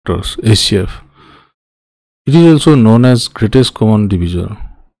factors, HCF. It is also known as greatest common divisor.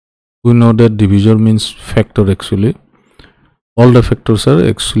 We know that divisor means factor actually. All the factors are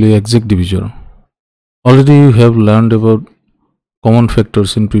actually exact divisor. Already you have learned about common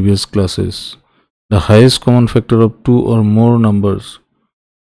factors in previous classes. The highest common factor of two or more numbers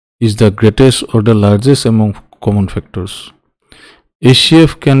is the greatest or the largest among common factors.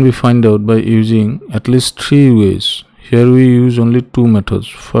 HCF can be found out by using at least three ways. Here we use only two methods.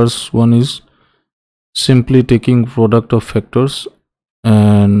 First one is simply taking product of factors,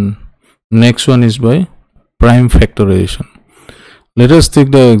 and next one is by prime factorization. Let us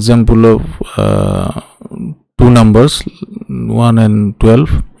take the example of two numbers 1 and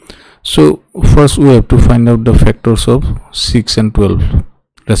 12. So first we have to find out the factors of 6 and 12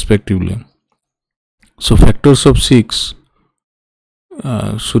 respectively. So factors of 6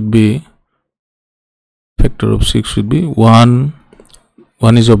 should be, factor of 6 should be 1.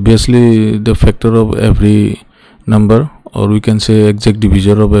 1 is obviously the factor of every number, or we can say exact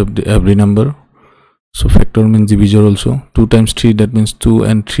divisor of every number. So factor means divisor also. 2 times 3, that means 2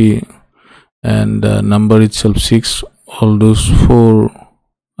 and 3, and the number itself 6. All those 4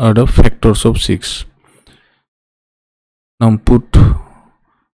 are the factors of 6. Now put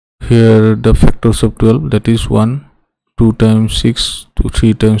here the factors of 12, that is 1, 2 times 6,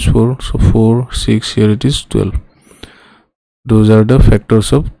 3 times 4, so 4, 6, here it is 12. Those are the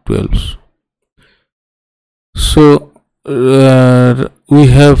factors of 12. So we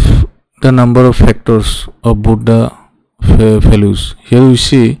have the number of factors of both the values. Here we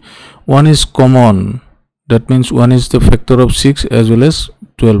see 1 is common, that means 1 is the factor of 6 as well as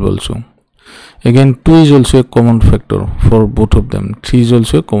 12 also. Again 2 is also a common factor for both of them. 3 is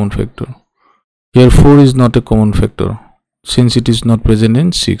also a common factor. Here 4 is not a common factor since it is not present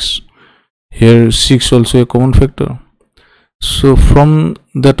in 6. Here 6 also a common factor. So from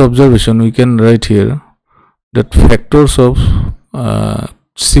that observation we can write here that factors of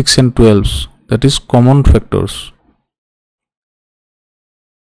 6 and 12, that is common factors.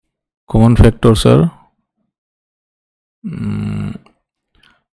 Common factors are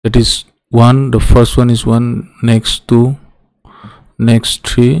that is 1, the first one is 1, next 2, next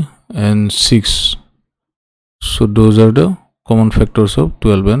 3 and 6. So those are the common factors of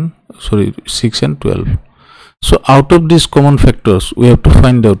 6 and 12. So out of these common factors we have to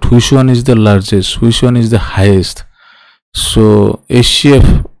find out which one is the largest, which one is the highest. So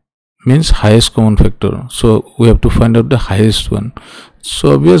HCF means highest common factor, so we have to find out the highest one.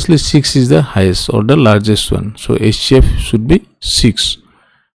 So obviously 6 is the highest or the largest one, so HCF should be 6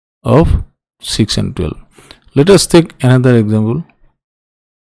 of 6 and 12. Let us take another example.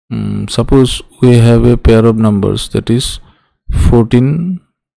 Suppose we have a pair of numbers, that is 14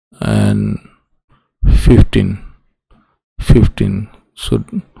 and 15. So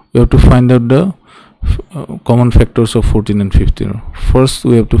we have to find out the common factors of 14 and 15. First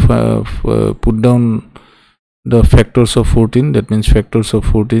we have to put down the factors of 14, that means factors of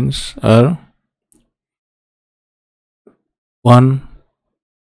 14 are 1,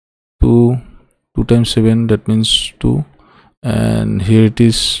 2, 2 times 7, that means 2, and here it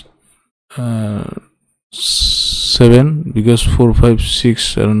is 7, because 4, 5,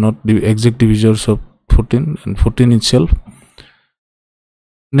 6 are not the exact divisors of 14 and 14 itself.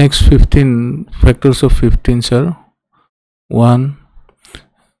 Next 15, factors of 15 are 1,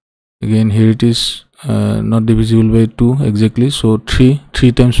 again here it is not divisible by 2 exactly, so 3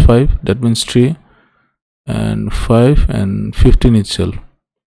 times 5, that means 3, and 5 and 15 itself.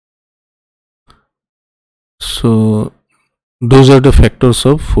 So those are the factors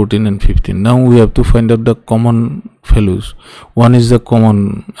of 14 and 15. Now we have to find out the common values. 1 is the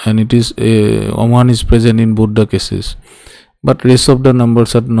common, and it is 1 is present in both the cases, but rest of the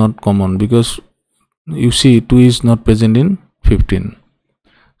numbers are not common because you see 2 is not present in 15.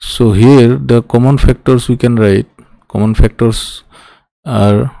 So here the common factors we can write, common factors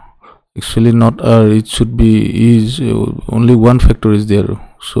are actually not are, it should be is, only one factor is there,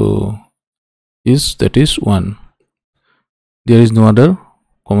 so that is 1. There is no other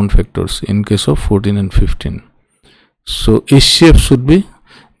common factors in case of 14 and 15. So HCF should be,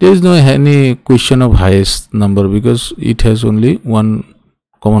 there is no any question of highest number because it has only one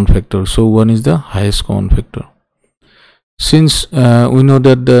common factor, so 1 is the highest common factor. Since we know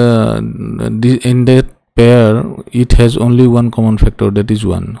that in that pair it has only one common factor, that is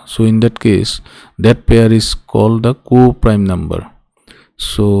 1, so in that case that pair is called the co-prime number.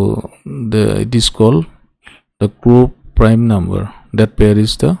 So it is called the co-prime number. That pair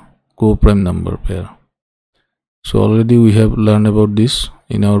is the co-prime number pair. So already we have learned about this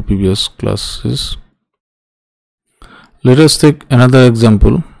in our previous classes. Let us take another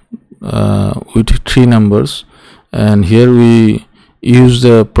example. with 3 numbers, and here we use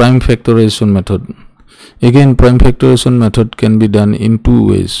the prime factorization method. Again, prime factorization method can be done in 2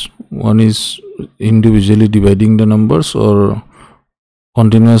 ways. One is individually dividing the numbers, or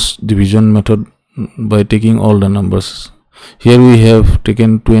continuous division method by taking all the numbers. Here we have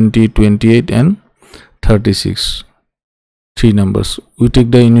taken 20, 28 and 36, 3 numbers. We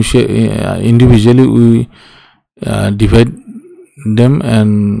take the initial individually, we divide them,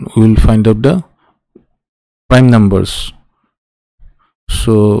 and we will find out the prime numbers.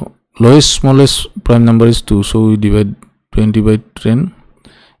 So lowest smallest prime number is 2, so we divide 20 by 10.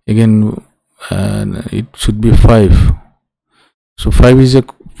 Again, it should be 5. So 5 is a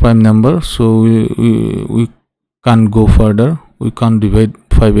prime number, so we can't go further, we can't divide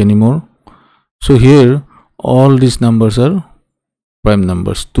 5 anymore. So here all these numbers are prime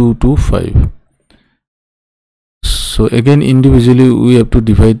numbers, 2 to 5. So again, individually we have to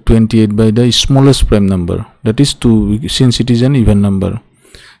divide 28 by the smallest prime number, that is 2, since it is an even number.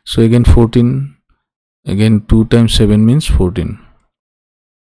 So again 14, again 2 times 7 means 14.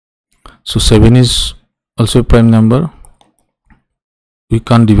 So 7 is also a prime number, we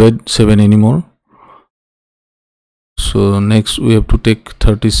can't divide 7 anymore. So next we have to take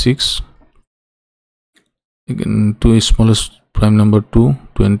 36, again 2 is smallest prime number, 2,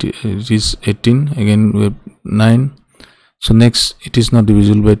 20, it is 18, again we have 9. So next it is not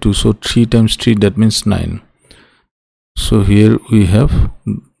divisible by 2, so 3 times 3, that means 9. So here we have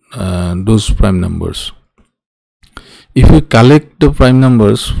those prime numbers. If we collect the prime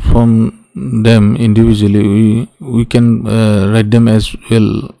numbers from them individually, we can write them as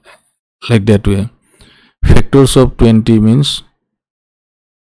well, like that way. Factors of 20 means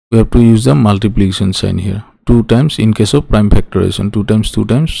we have to use the multiplication sign here, 2 times in case of prime factorization, 2 times 2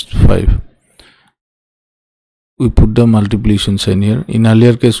 times 5. We put the multiplication sign here. In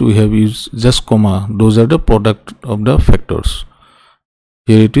earlier case we have used just comma, those are the product of the factors.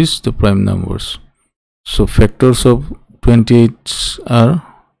 Here it is the prime numbers. So factors of 28 are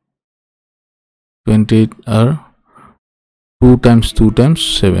 2 times 2 times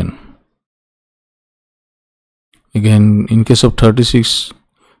 7. Again in case of 36,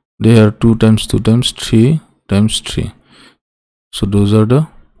 they are 2 times 2 times 3 times 3. So those are the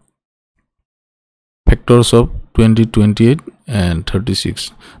factors of 20, 28 and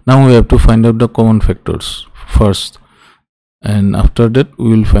 36. Now we have to find out the common factors first, and after that we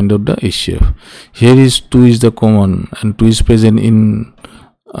will find out the HCF. Here is 2 is the common, and 2 is present in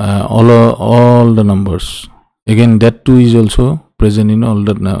all the numbers. Again that 2 is also present in all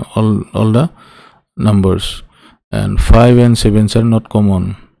the numbers, and 5 and 7 are not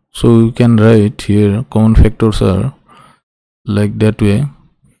common. So you can write here common factors are like that way.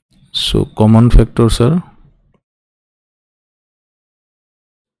 So common factors are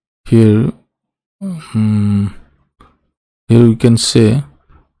here. Here we can say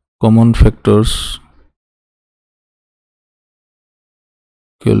common factors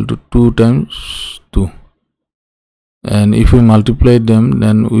equal to 2 times 2, and if we multiply them,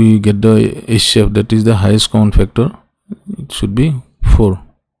 then we get the HCF, that is the highest common factor. It should be 4.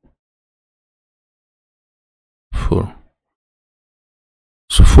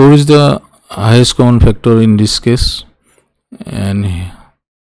 So 4 is the highest common factor in this case, and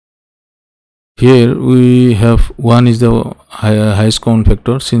here we have 1 is the highest common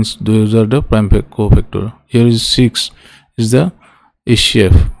factor, since those are the prime cofactor. Here is 6 is the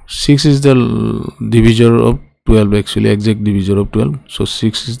HCF. 6 is the divisor of 12, actually exact divisor of 12. So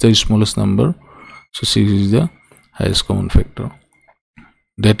 6 is the smallest number, so 6 is the highest common factor.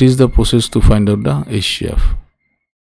 That is the process to find out the HCF.